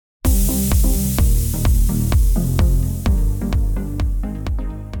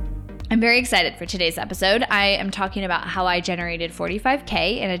very excited for today's episode. I am talking about how I generated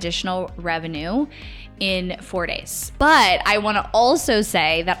 $45K in additional revenue in 4 days. But I want to also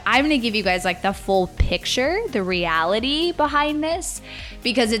say that I'm going to give you guys like the full picture, the reality behind this,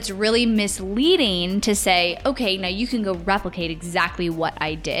 because it's really misleading to say, okay, now you can go replicate exactly what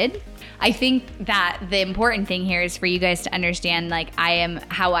I did. I think that the important thing here is for you guys to understand like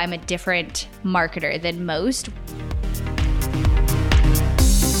how I'm a different marketer than most.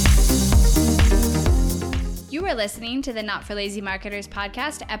 You are listening to the Not for Lazy Marketers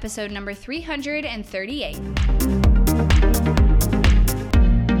podcast, episode number 338.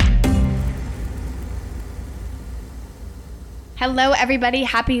 Hello, everybody.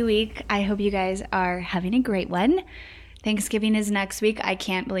 Happy week. I hope you guys are having a great one. Thanksgiving is next week. I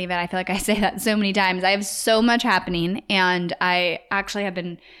can't believe it. I feel like I say that so many times. I have so much happening, and I actually have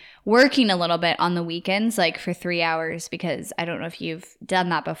been working a little bit on the weekends, like for 3 hours, because I don't know if you've done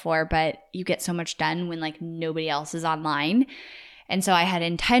that before, but you get so much done when like nobody else is online. And so I had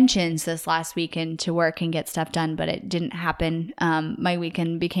intentions this last weekend to work and get stuff done, but it didn't happen. My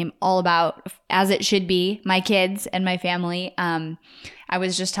weekend became all about, as it should be, my kids and my family. I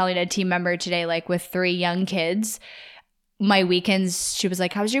was just telling a team member today, like with 3 young kids, my weekends, she was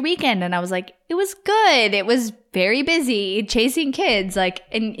like, how was your weekend? And I was like, it was good. It was very busy chasing kids. Like,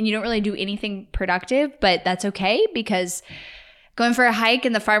 and you don't really do anything productive, but that's okay because going for a hike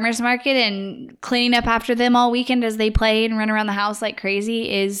in the farmer's market and cleaning up after them all weekend as they play and run around the house like crazy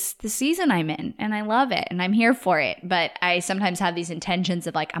is the season I'm in. And I love it and I'm here for it. But I sometimes have these intentions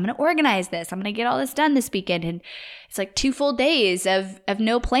of like, I'm going to organize this. I'm going to get all this done this weekend. And it's like 2 full days of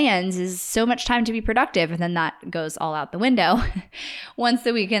no plans is so much time to be productive. And then that goes all out the window once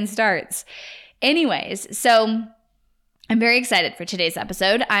the weekend starts. Anyways, so I'm very excited for today's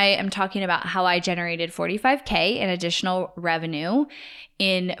episode. I am talking about how I generated $45K in additional revenue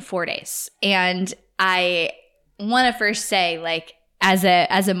in 4 days. And I want to first say, like, as a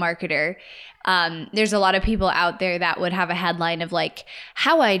marketer, there's a lot of people out there that would have a headline of like,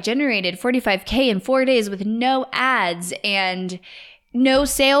 how I generated $45K in 4 days with no ads and no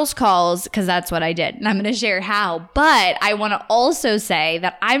sales calls, because that's what I did. And I'm going to share how. But I want to also say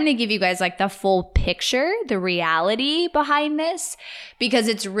that I'm going to give you guys like the full picture, the reality behind this, because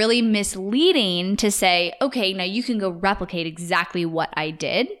it's really misleading to say, okay, now you can go replicate exactly what I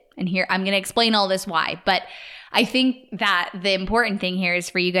did. And here I'm going to explain all this why. But I think that the important thing here is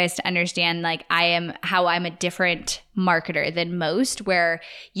for you guys to understand like how I'm a different marketer than most, where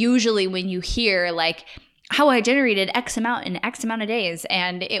usually when you hear like, how I generated X amount in X amount of days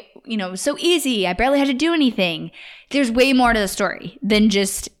and it, so easy. I barely had to do anything. There's way more to the story than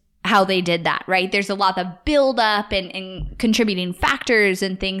just how they did that, right? There's a lot of build up and contributing factors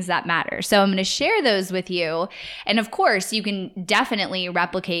and things that matter. So I'm going to share those with you. And of course, you can definitely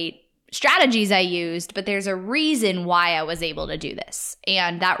replicate strategies I used, but there's a reason why I was able to do this.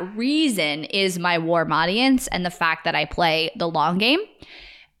 And that reason is my warm audience and the fact that I play the long game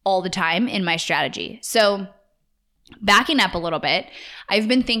all the time in my strategy. So backing up a little bit, I've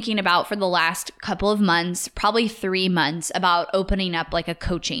been thinking about for the last couple of months, probably 3 months, about opening up like a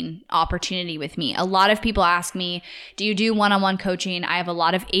coaching opportunity with me. A lot of people ask me, do you do one-on-one coaching? I have a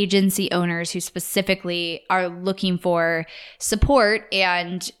lot of agency owners who specifically are looking for support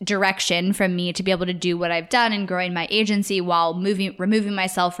and direction from me to be able to do what I've done in growing my agency while removing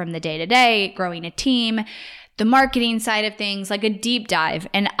myself from the day-to-day, growing a team, the marketing side of things, like a deep dive.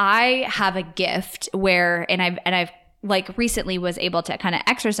 And I have a gift where, and I've like recently was able to kind of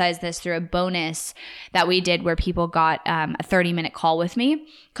exercise this through a bonus that we did where people got a 30-minute call with me,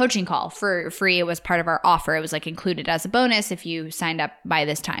 coaching call for free. It was part of our offer. It was like included as a bonus if you signed up by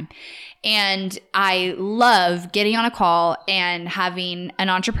this time. And I love getting on a call and having an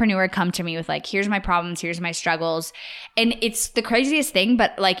entrepreneur come to me with like, here's my problems, here's my struggles. And it's the craziest thing,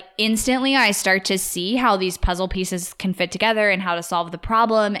 but like instantly I start to see how these puzzle pieces can fit together and how to solve the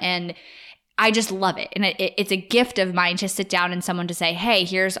problem. And I just love it. And it's a gift of mine to sit down and someone to say, hey,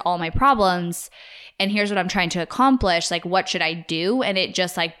 here's all my problems and here's what I'm trying to accomplish. Like, what should I do? And it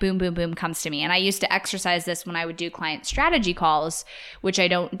just like boom, boom, boom comes to me. And I used to exercise this when I would do client strategy calls, which I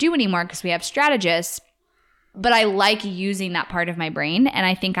don't do anymore because we have strategists. But I like using that part of my brain. And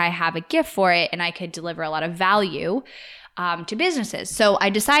I think I have a gift for it and I could deliver a lot of value to businesses. So I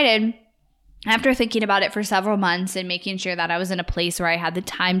decided, after thinking about it for several months and making sure that I was in a place where I had the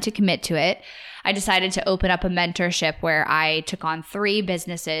time to commit to it, I decided to open up a mentorship where I took on 3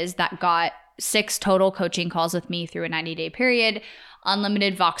 businesses that got 6 total coaching calls with me through a 90-day period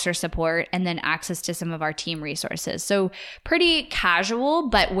unlimited Voxer support, and then access to some of our team resources. So pretty casual,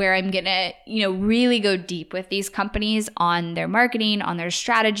 but where I'm going to, really go deep with these companies on their marketing, on their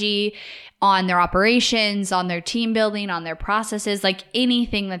strategy, on their operations, on their team building, on their processes, like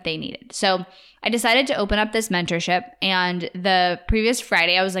anything that they needed. So I decided to open up this mentorship, and the previous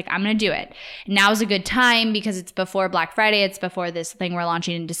Friday, I was like, I'm going to do it. Now's a good time because it's before Black Friday. It's before this thing we're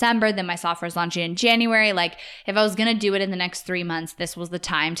launching in December. Then my software is launching in January. Like if I was going to do it in the next 3 months, this was the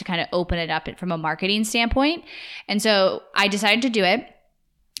time to kind of open it up from a marketing standpoint. And so I decided to do it.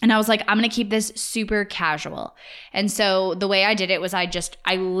 And I was like, I'm going to keep this super casual. And so the way I did it was I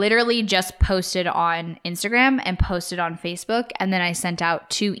literally just posted on Instagram and posted on Facebook. And then I sent out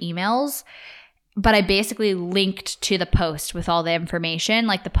 2 emails. But I basically linked to the post with all the information.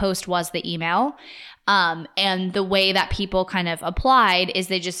 Like the post was the email. And the way that people kind of applied is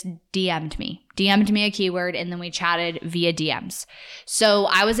they just DM'd me a keyword, and then we chatted via DMs. So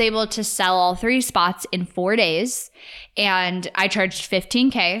I was able to sell all 3 spots in 4 days, and I charged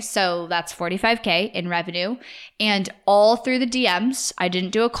 $15K. So that's $45K in revenue. And all through the DMs, I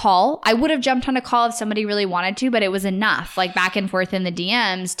didn't do a call. I would have jumped on a call if somebody really wanted to, but it was enough, like back and forth in the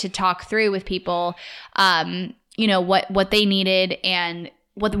DMs to talk through with people, what they needed and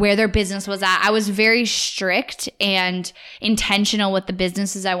where their business was at. I was very strict and intentional with the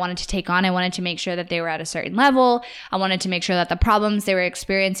businesses I wanted to take on. I wanted to make sure that they were at a certain level. I wanted to make sure that the problems they were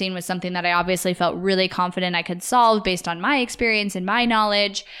experiencing was something that I obviously felt really confident I could solve based on my experience and my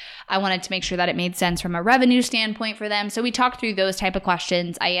knowledge. I wanted to make sure that it made sense from a revenue standpoint for them. So we talked through those type of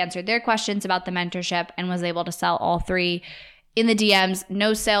questions. I answered their questions about the mentorship and was able to sell all 3 in the DMs.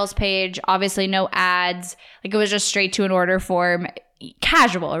 No sales page, obviously no ads. Like it was just straight to an order form.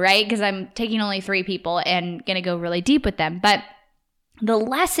 Casual, right? Because I'm taking only 3 people and going to go really deep with them. But the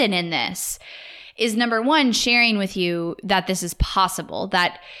lesson in this is, number 1, sharing with you that this is possible,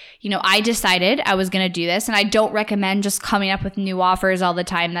 that, I decided I was going to do this, and I don't recommend just coming up with new offers all the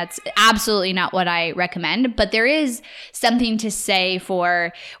time. That's absolutely not what I recommend. But there is something to say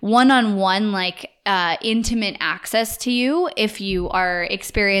for one-on-one, intimate access to you if you are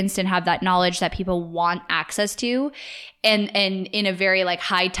experienced and have that knowledge that people want access to. And in a very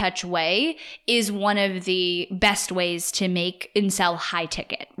high touch way is one of the best ways to make and sell high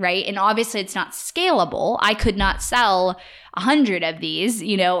ticket, right? And obviously it's not scalable. I could not sell 100 of these,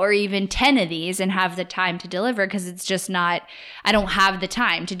 or even 10 of these and have the time to deliver, because it's just not, I don't have the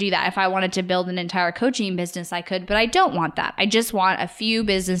time to do that. If I wanted to build an entire coaching business, I could, but I don't want that. I just want a few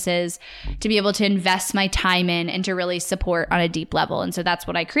businesses to be able to invest my time in and to really support on a deep level. And so that's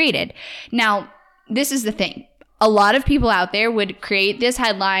what I created. Now, this is the thing. A lot of people out there would create this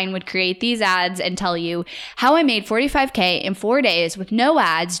headline, would create these ads and tell you how I made $45K in 4 days with no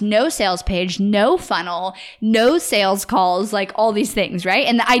ads, no sales page, no funnel, no sales calls, like all these things, right?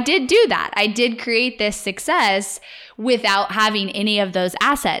 And I did do that. I did create this success without having any of those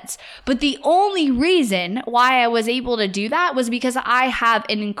assets. But the only reason why I was able to do that was because I have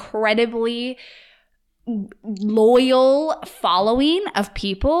an incredibly loyal following of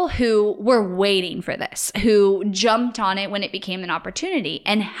people who were waiting for this, who jumped on it when it became an opportunity.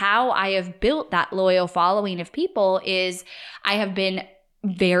 And how I have built that loyal following of people is I have been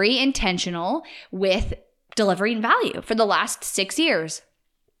very intentional with delivering value for the last 6 years.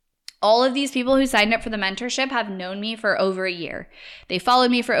 All of these people who signed up for the mentorship have known me for over a year. They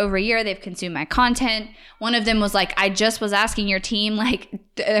followed me for over a year. They've consumed my content. One of them was like, I just was asking your team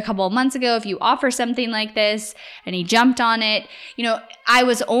a couple of months ago if you offer something like this, and he jumped on it. I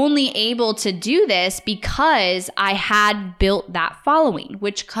was only able to do this because I had built that following,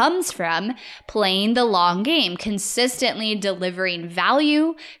 which comes from playing the long game, consistently delivering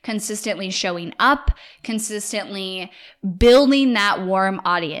value, consistently showing up, consistently building that warm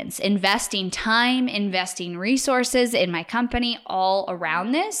audience, investing time, investing resources in my company all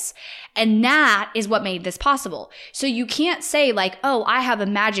around this. And that is what made this possible. So you can't say oh, I have a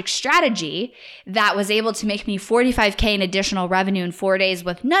magic strategy that was able to make me $45K in additional revenue in 4 days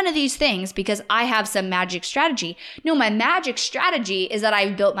with none of these things because I have some magic strategy. No, my magic strategy is that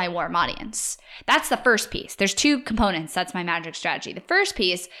I've built my warm audience. That's the first piece. There's 2 components. That's my magic strategy. The first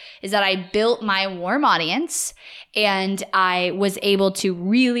piece is that I built my warm audience, and I was able to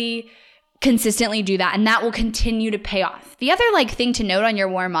really consistently do that, and that will continue to pay off. The other thing to note on your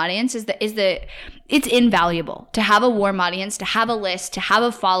warm audience is that it's invaluable to have a warm audience, to have a list, to have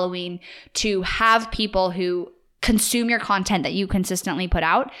a following, to have people who consume your content that you consistently put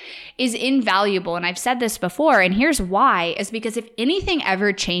out is invaluable. And I've said this before, and here's why, is because if anything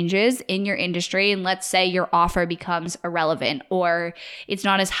ever changes in your industry, and let's say your offer becomes irrelevant or it's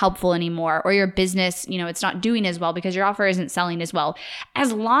not as helpful anymore, or your business, it's not doing as well because your offer isn't selling as well,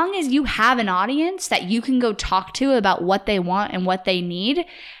 as long as you have an audience that you can go talk to about what they want and what they need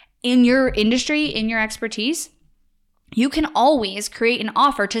in your industry, in your expertise, you can always create an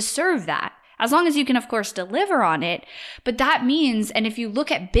offer to serve that. As long as you can, of course, deliver on it. But that means, and if you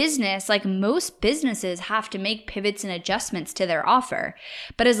look at business, like most businesses have to make pivots and adjustments to their offer.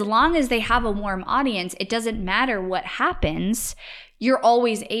 But as long as they have a warm audience, it doesn't matter what happens. You're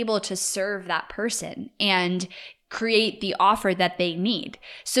always able to serve that person and create the offer that they need.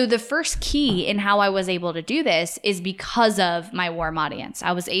 So the first key in how I was able to do this is because of my warm audience.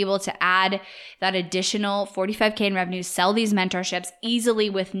 I was able to add that additional $45K in revenue, sell these mentorships easily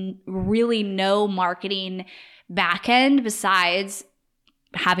with really no marketing back end besides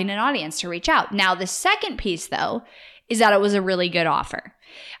having an audience to reach out. Now, the second piece though, is that it was a really good offer.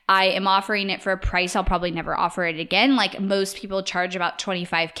 I am offering it for a price I'll probably never offer it again. Like most people charge about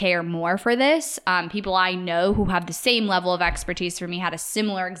 $25K or more for this. People I know who have the same level of expertise for me had a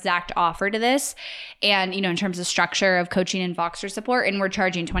similar exact offer to this. And, in terms of structure of coaching and Voxer support, and we're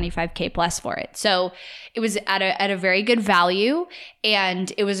charging $25K plus for it. So it was at a very good value,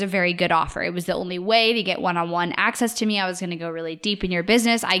 and it was a very good offer. It was the only way to get one-on-one access to me. I was going to go really deep in your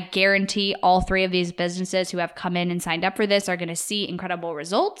business. I guarantee all 3 of these businesses who have come in and signed up for this are going to see incredible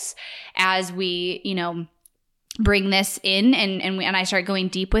results as we, bring this in and I start going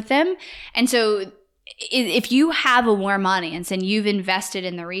deep with them. And so if you have a warm audience and you've invested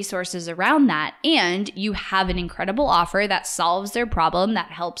in the resources around that, and you have an incredible offer that solves their problem,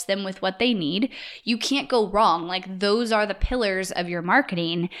 that helps them with what they need, you can't go wrong. Like those are the pillars of your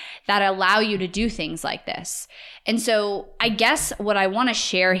marketing that allow you to do things like this. And so I guess what I want to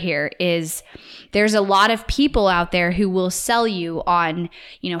share here is there's a lot of people out there who will sell you on,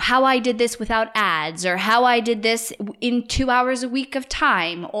 how I did this without ads, or how I did this in 2 hours a week of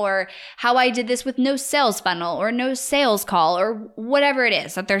time, or how I did this with no sales funnel or no sales call, or whatever it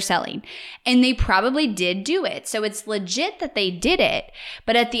is that they're selling. And they probably did do it. So it's legit that they did it.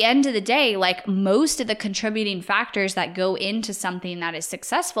 But at the end of the day, like most of the contributing factors that go into something that is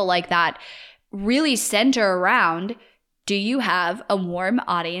successful like that really center around, do you have a warm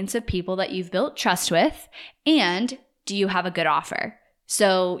audience of people that you've built trust with? And do you have a good offer?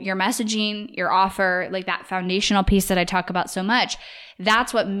 So your messaging, your offer, like that foundational piece that I talk about so much,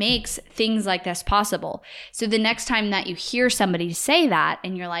 that's what makes things like this possible. So the next time that you hear somebody say that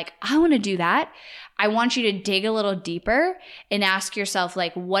and you're like, I want to do that, I want you to dig a little deeper and ask yourself,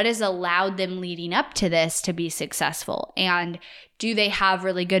 like, what has allowed them leading up to this to be successful? And do they have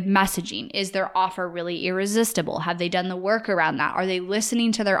really good messaging? Is their offer really irresistible? Have they done the work around that? Are they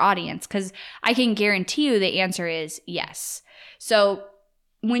listening to their audience? Because I can guarantee you the answer is yes. So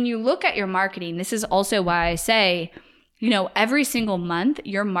when you look at your marketing, this is also why I say, every single month,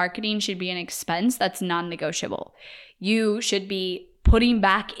 your marketing should be an expense that's non-negotiable. You should be putting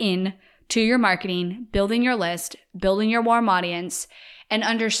back in to your marketing, building your list, building your warm audience, and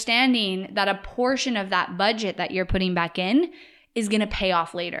understanding that a portion of that budget that you're putting back in is going to pay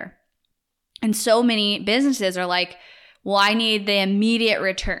off later. And so many businesses are like, well, I need the immediate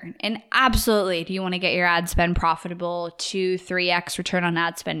return. And absolutely, do you want to get your ad spend profitable? 2-3x return on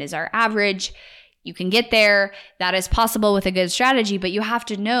ad spend is our average. You can get there. That is possible with a good strategy, but you have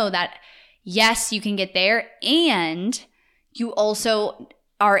to know that yes, you can get there, and you also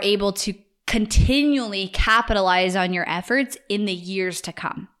are able to continually capitalize on your efforts in the years to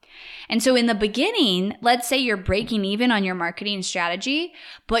come. And so in the beginning, let's say you're breaking even on your marketing strategy,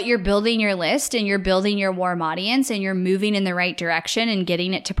 but you're building your list and you're building your warm audience and you're moving in the right direction and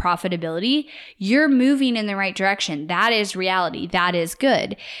getting it to profitability. You're moving in the right direction. That is reality. That is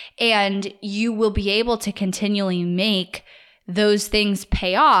good. And you will be able to continually make those things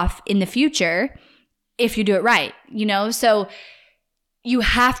pay off in the future if you do it right, So you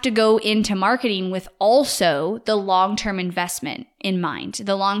have to go into marketing with also the long-term investment in mind,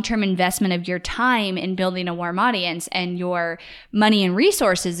 the long-term investment of your time in building a warm audience and your money and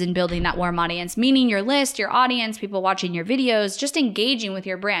resources in building that warm audience, meaning your list, your audience, people watching your videos, just engaging with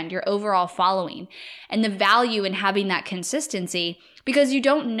your brand, your overall following, and the value in having that consistency, because you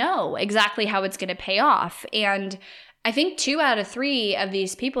don't know exactly how it's going to pay off. And I think 2 out of 3 of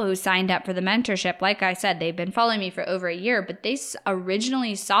these people who signed up for the mentorship, like I said, they've been following me for over a year, but they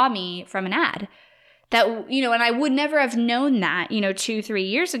originally saw me from an ad. that, and I would never have known that, 2-3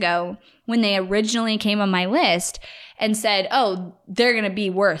 years ago when they originally came on my list and said, oh, they're going to be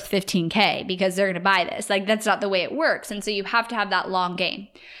worth $15K because they're going to buy this. Like, that's not the way it works. And so you have to have that long game.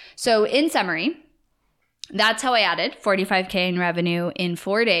 So in summary, that's how I added $45K in revenue in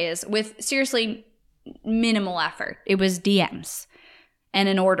 4 days with seriously minimal effort. It was DMs and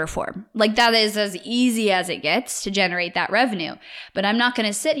an order form. Like, that is as easy as it gets to generate that revenue. But I'm not going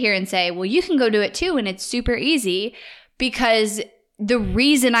to sit here and say, well, you can go do it too, and it's super easy, because the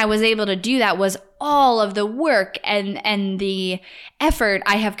reason I was able to do that was all of the work and the effort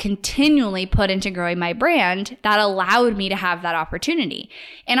I have continually put into growing my brand that allowed me to have that opportunity.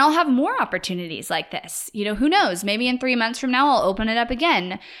 And I'll have more opportunities like this. Who knows? Maybe in 3 months from now, I'll open it up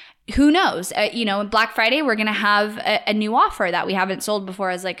again. Who knows? Black Friday, we're going to have a new offer that we haven't sold before,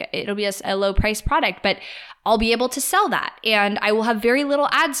 as like, it'll be a low price product, but I'll be able to sell that. And I will have very little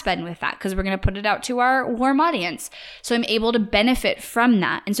ad spend with that because we're going to put it out to our warm audience. So I'm able to benefit from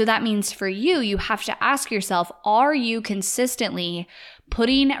that. And so that means for you, you have to ask yourself, are you consistently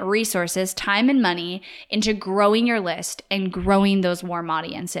putting resources, time and money into growing your list and growing those warm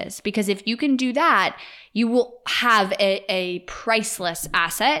audiences? Because if you can do that, you will have a priceless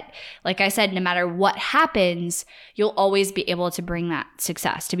asset. Like I said, no matter what happens, you'll always be able to bring that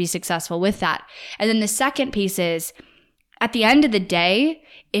success, to be successful with that. And then the second piece is, at the end of the day,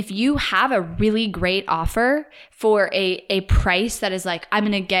 if you have a really great offer for a price that is like, I'm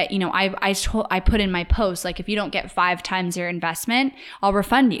going to get, I put in my post, like, if you don't get 5 times your investment, I'll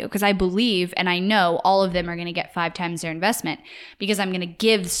refund you, because I believe and I know all of them are going to get 5 times their investment, because I'm going to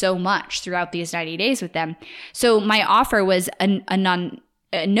give so much throughout these 90 days with them. So my offer was a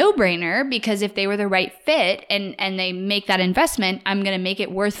no-brainer, because if they were the right fit and they make that investment, I'm going to make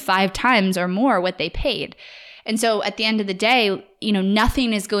it worth 5 times or more what they paid. And so at the end of the day,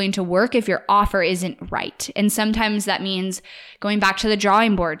 nothing is going to work if your offer isn't right. And sometimes that means going back to the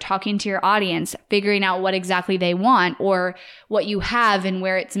drawing board, talking to your audience, figuring out what exactly they want or what you have and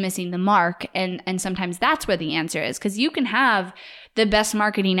where it's missing the mark. And sometimes that's where the answer is, because you can have the best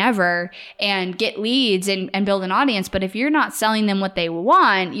marketing ever and get leads and build an audience. But if you're not selling them what they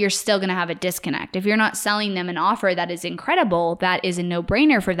want, you're still going to have a disconnect. If you're not selling them an offer that is incredible, that is a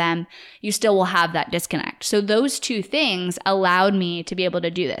no-brainer for them, you still will have that disconnect. So those two things allowed me to be able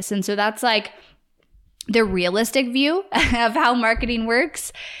to do this. And so that's like the realistic view of how marketing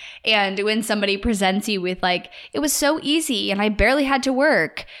works. And when somebody presents you with like, it was so easy and I barely had to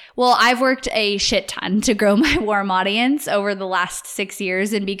work. Well, I've worked a shit ton to grow my warm audience over the last 6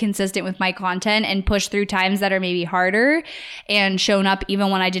 years and be consistent with my content and push through times that are maybe harder and shown up even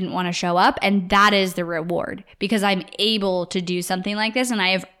when I didn't want to show up. And that is the reward, because I'm able to do something like this and I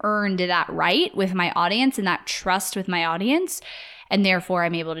have earned that right with my audience and that trust with my audience. And therefore,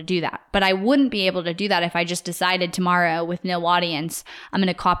 I'm able to do that. But I wouldn't be able to do that if I just decided tomorrow with no audience, I'm going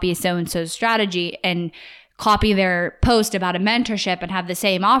to copy so-and-so's strategy and copy their post about a mentorship and have the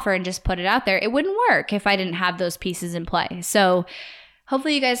same offer and just put it out there. It wouldn't work if I didn't have those pieces in play. So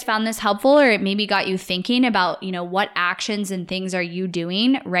hopefully you guys found this helpful, or it maybe got you thinking about, what actions and things are you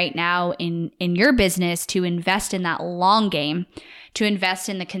doing right now in your business to invest in that long game, to invest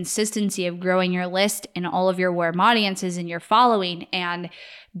in the consistency of growing your list and all of your warm audiences and your following, and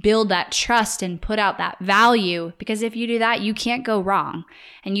build that trust and put out that value. Because if you do that, you can't go wrong.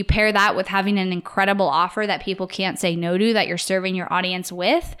 And you pair that with having an incredible offer that people can't say no to, that you're serving your audience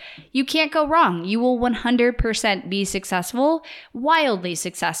with, you can't go wrong. You will 100% be successful, wildly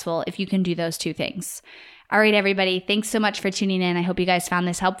successful, if you can do those two things. All right, everybody, thanks so much for tuning in. I hope you guys found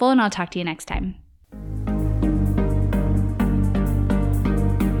this helpful, and I'll talk to you next time.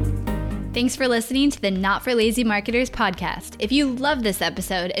 Thanks for listening to the Not for Lazy Marketers podcast. If you love this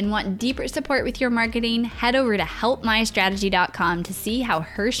episode and want deeper support with your marketing, head over to helpmystrategy.com to see how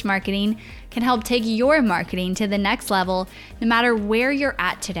Hirsch Marketing can help take your marketing to the next level, no matter where you're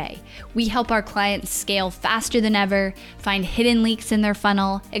at today. We help our clients scale faster than ever, find hidden leaks in their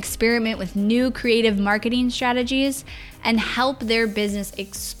funnel, experiment with new creative marketing strategies, and help their business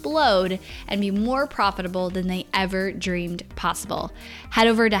explode and be more profitable than they ever dreamed possible. Head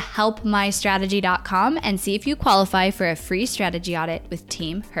over to helpmystrategy.com and see if you qualify for a free strategy audit with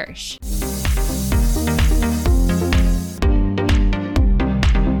Team Hirsch.